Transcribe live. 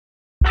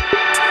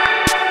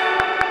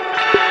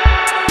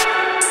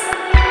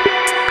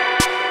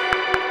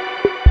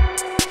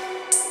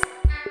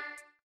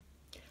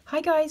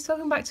Hi guys,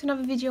 welcome back to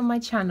another video on my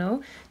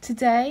channel.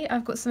 Today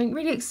I've got something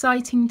really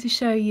exciting to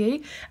show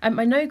you. I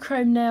know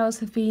chrome nails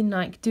have been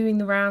like doing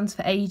the rounds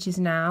for ages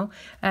now,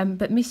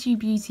 but Miss You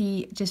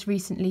Beauty just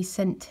recently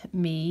sent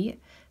me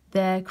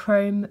their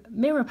chrome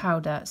mirror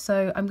powder.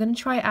 So I'm going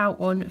to try it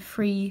out on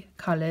 3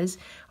 colours.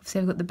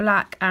 Obviously I've got the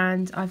black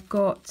and I've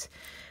got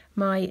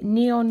my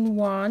neon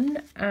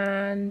one,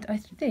 and I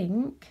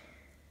think,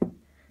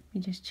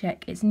 let me just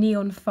check, it's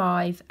neon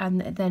 5, and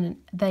then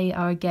they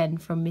are again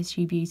from Miss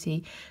You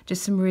Beauty,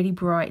 just some really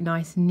bright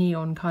nice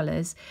neon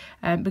colours,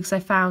 because I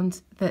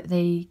found that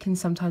they can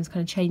sometimes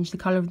kind of change the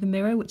colour of the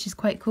mirror, which is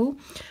quite cool.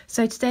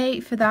 So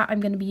today for that I'm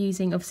going to be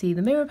using obviously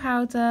the mirror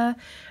powder,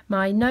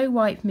 my no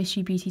wipe Miss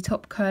You Beauty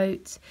top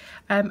coat,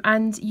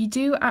 and you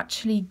do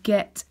actually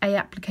get a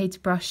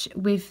applicator brush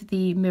with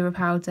the mirror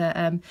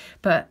powder,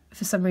 but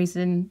for some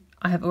reason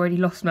I have already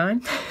lost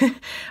mine.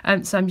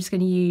 So I'm just going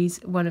to use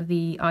one of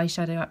the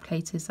eyeshadow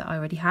applicators that I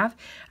already have,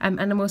 and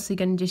I'm also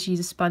going to just use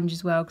a sponge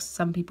as well, because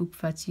some people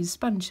prefer to use a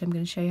sponge, so I'm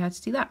going to show you how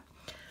to do that.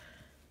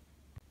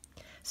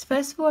 So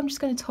first of all, I'm just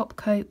going to top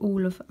coat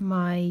all of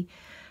my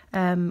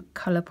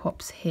colour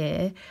pops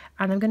here,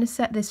 and I'm going to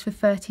set this for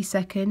 30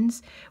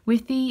 seconds.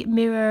 With the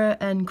mirror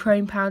and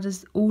chrome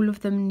powders, all of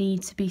them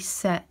need to be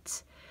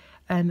set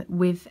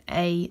with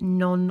a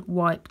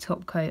non-wipe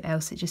top coat,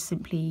 else it just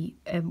simply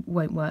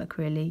won't work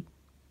really.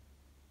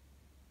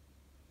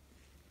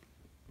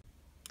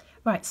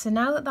 Right, so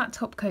now that that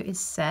top coat is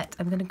set,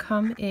 I'm going to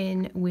come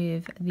in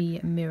with the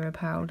mirror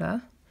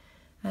powder.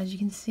 As you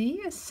can see,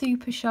 it's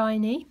super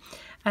shiny.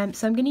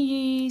 So I'm going to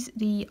use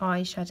the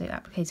eyeshadow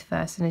applicator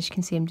first, and as you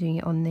can see I'm doing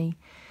it on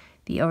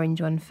the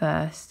orange one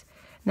first.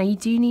 Now you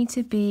do need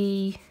to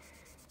be,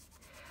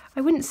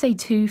 I wouldn't say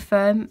too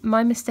firm.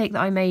 My mistake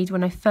that I made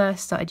when I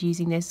first started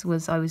using this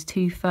was I was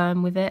too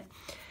firm with it.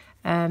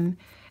 And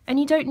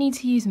you don't need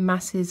to use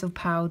masses of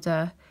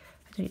powder.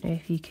 I don't know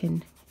if you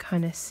can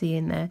kind of see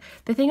in there.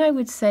 The thing I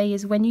would say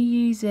is when you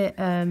use it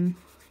on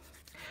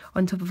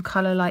top of a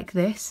colour like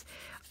this,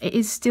 it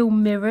is still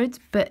mirrored,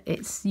 but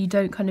you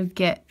don't kind of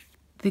get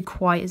the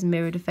quite as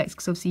mirrored effects,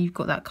 because obviously you've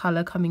got that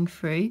colour coming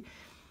through.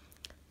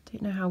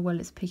 Don't know how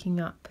well it's picking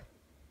up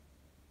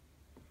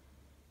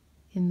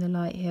in the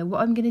light here.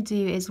 What I'm going to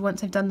do is,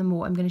 once I've done them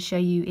all, I'm going to show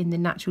you in the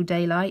natural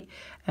daylight.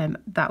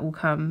 That will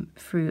come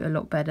through a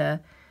lot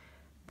better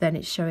than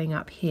it's showing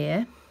up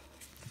here.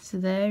 So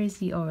there is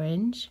the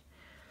orange.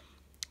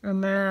 And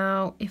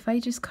now if I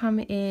just come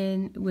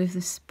in with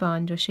the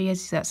sponge, I'll show you how to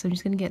do that. So I'm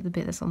just going to get the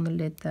bit that's on the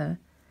lid there,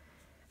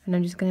 and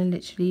I'm just going to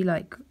literally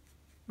like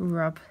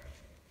rub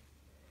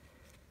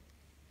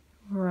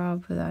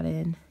that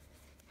in.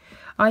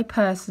 I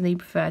personally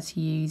prefer to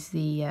use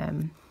the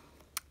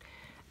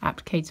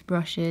applicator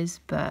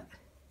brushes, but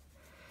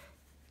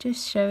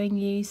just showing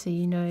you so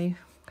you know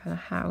kind of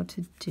how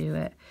to do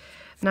it.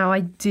 Now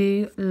I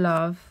do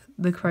love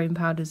the chrome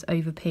powders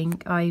over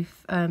pink. I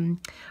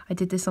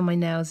did this on my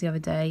nails the other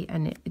day,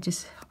 and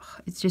it's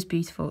just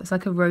beautiful. It's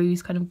like a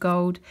rose kind of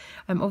gold.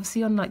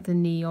 Obviously on like the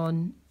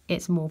neon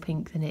it's more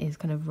pink than it is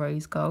kind of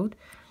rose gold.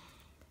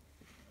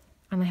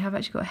 And I have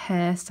actually got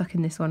hair stuck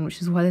in this one,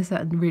 which is why there's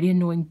that really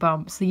annoying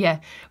bump. So yeah,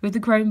 with the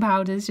chrome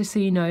powders, just so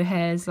you know,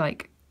 hair's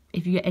like,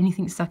 if you get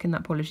anything stuck in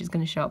that polish, it's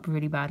going to show up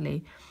really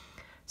badly.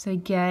 So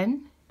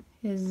again,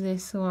 here's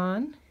this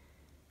one.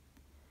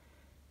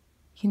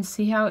 You can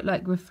see how it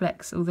like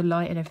reflects all the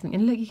light and everything.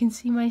 And look, you can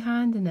see my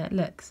hand in it.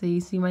 Look, so you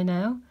see my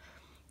nail?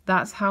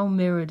 That's how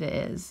mirrored it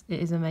is. It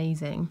is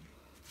amazing.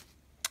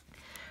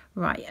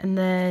 Right, and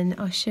then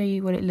I'll show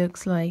you what it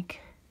looks like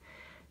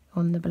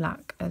on the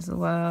black as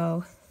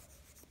well.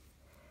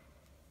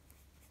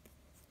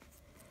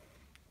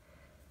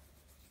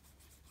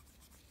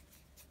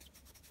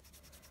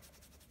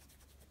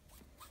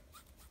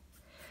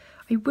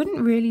 I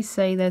wouldn't really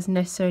say there's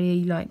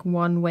necessarily like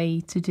one way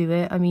to do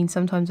it. I mean,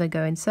 sometimes I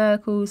go in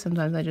circles,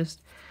 sometimes I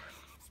just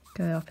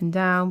go up and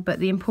down.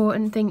 But the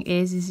important thing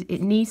is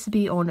it needs to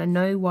be on a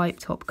no wipe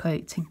top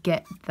coat to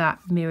get that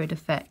mirrored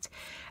effect.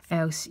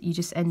 Else you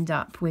just end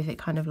up with it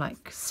kind of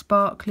like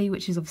sparkly,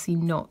 which is obviously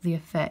not the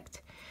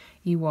effect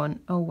you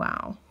want. Oh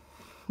wow.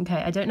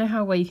 Okay, I don't know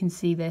how well you can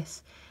see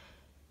this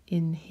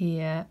in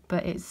here,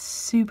 but it's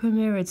super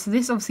mirrored. So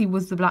this obviously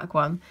was the black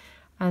one,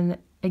 and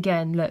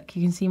again, look,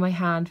 you can see my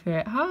hand for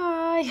it.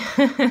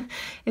 Hi!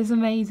 It's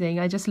amazing.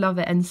 I just love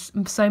it, and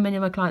so many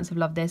of my clients have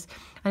loved this.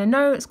 And I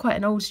know it's quite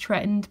an old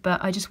trend,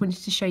 but I just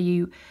wanted to show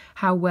you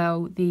how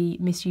well the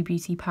Miss You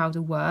Beauty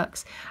powder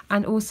works.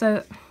 And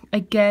also,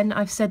 again,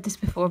 I've said this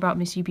before about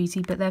Miss You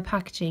Beauty, but their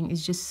packaging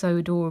is just so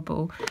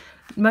adorable.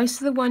 Most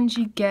of the ones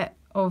you get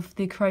of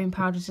the chrome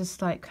powder is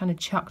just like kind of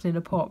chucked in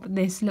a pot, but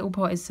this little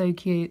pot is so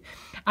cute.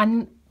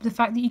 And the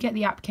fact that you get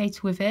the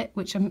applicator with it,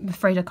 which I'm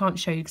afraid I can't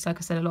show you because like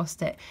I said I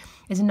lost it,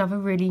 is another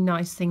really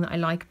nice thing that I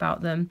like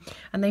about them.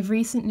 And they've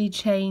recently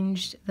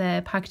changed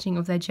their packaging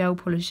of their gel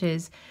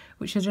polishes,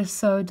 which are just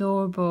so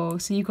adorable.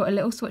 So you've got a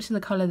little swatch of the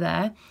colour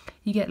there.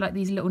 You get like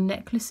these little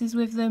necklaces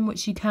with them,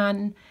 which you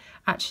can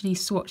actually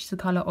swatch the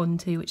colour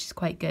onto, which is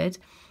quite good.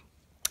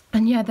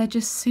 And yeah, they're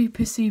just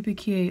super, super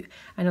cute.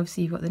 And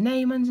obviously you've got the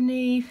name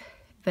underneath.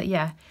 But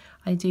yeah,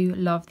 I do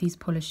love these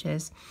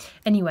polishers.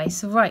 Anyway,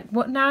 so right,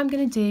 what now I'm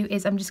going to do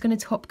is I'm just going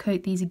to top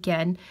coat these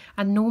again.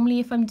 And normally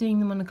if I'm doing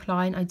them on a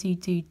client, I do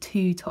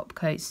 2 top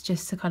coats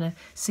just to kind of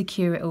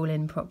secure it all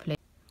in properly.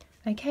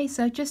 Okay,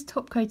 so I've just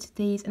top coated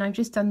these and I've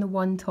just done the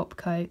 1 top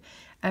coat.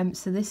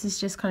 So this is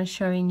just kind of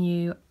showing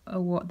you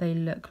what they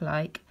look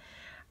like.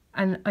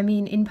 And I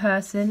mean, in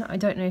person, I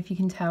don't know if you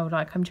can tell,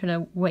 like I'm trying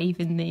to wave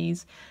in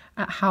these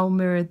at how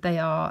mirrored they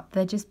are.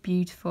 They're just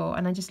beautiful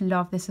and I just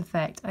love this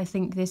effect. I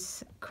think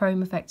this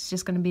chrome effect is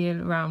just going to be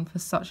around for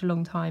such a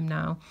long time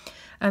now.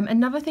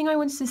 Another thing I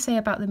wanted to say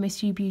about the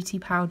Miss You Beauty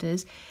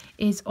powders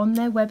is on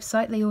their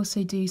website they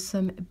also do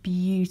some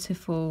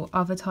beautiful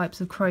other types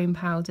of chrome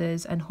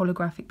powders and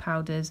holographic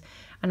powders,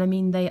 and I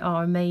mean they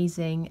are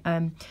amazing.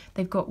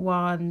 They've got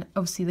one,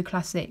 obviously the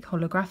classic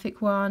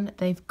holographic one.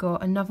 They've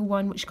got another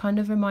one which kind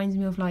of reminds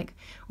me of like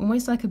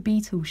almost like a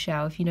beetle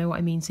shell, if you know what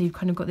I mean. So you've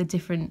kind of got the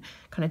different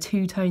kind of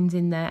 2 tones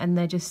in there and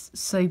they're just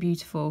so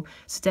beautiful.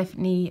 So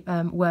definitely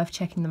worth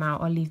checking them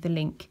out. I'll leave the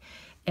link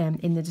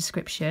in the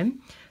description.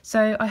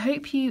 So I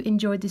hope you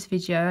enjoyed this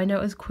video. I know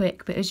it was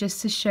quick, but it was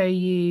just to show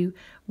you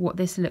what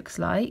this looks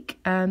like.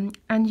 And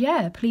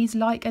yeah, please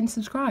like and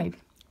subscribe.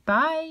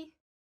 Bye.